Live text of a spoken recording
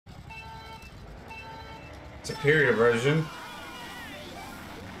superior version.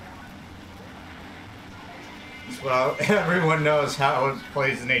 Well, everyone knows how it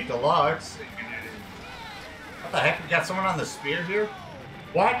plays in 8 Deluxe. What the heck? We got someone on the spear here?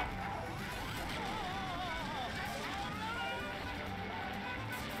 What?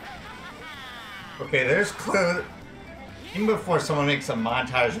 Okay, there's clear. Even before someone makes a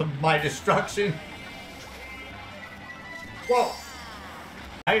montage of my destruction. Whoa!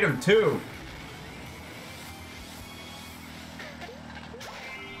 Item 2.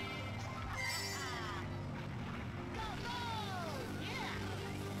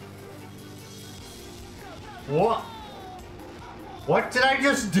 What? What did I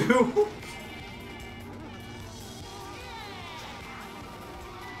just do?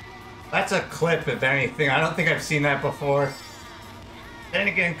 That's a clip, if anything. I don't think I've seen that before. Then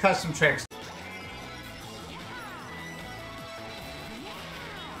again, custom tricks.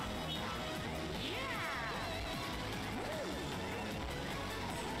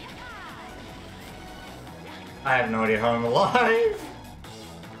 I have no idea how I'm alive.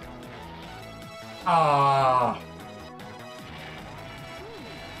 I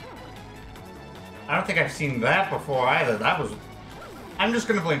don't think I've seen that before either. That was... I'm just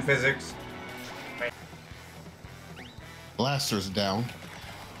gonna blame physics. Blaster's down.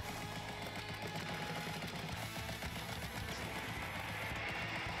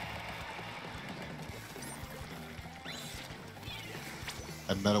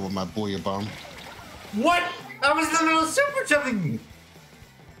 I met up with my boy bomb. What? I was in the middle of super jumping.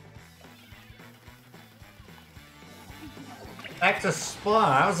 Back to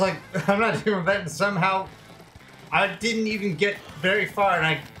spawn. I was like, I'm not doing that, and somehow I didn't even get very far, and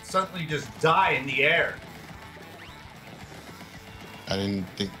I suddenly just die in the air. I didn't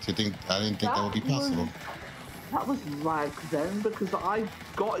think that would be possible. That was lag then, because I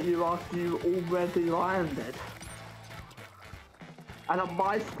got you after you already landed. And on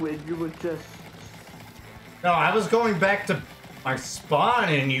my screen, you were just... No, I was going back to my spawn,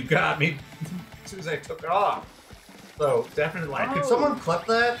 and you got me as soon as I took off. So, definitely. Oh. Could someone clip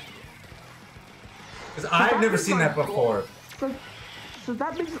that? Because I've never seen that before. So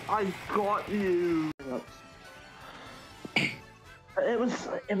that means I got you. It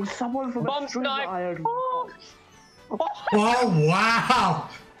was someone from a stream that I... Oh, wow!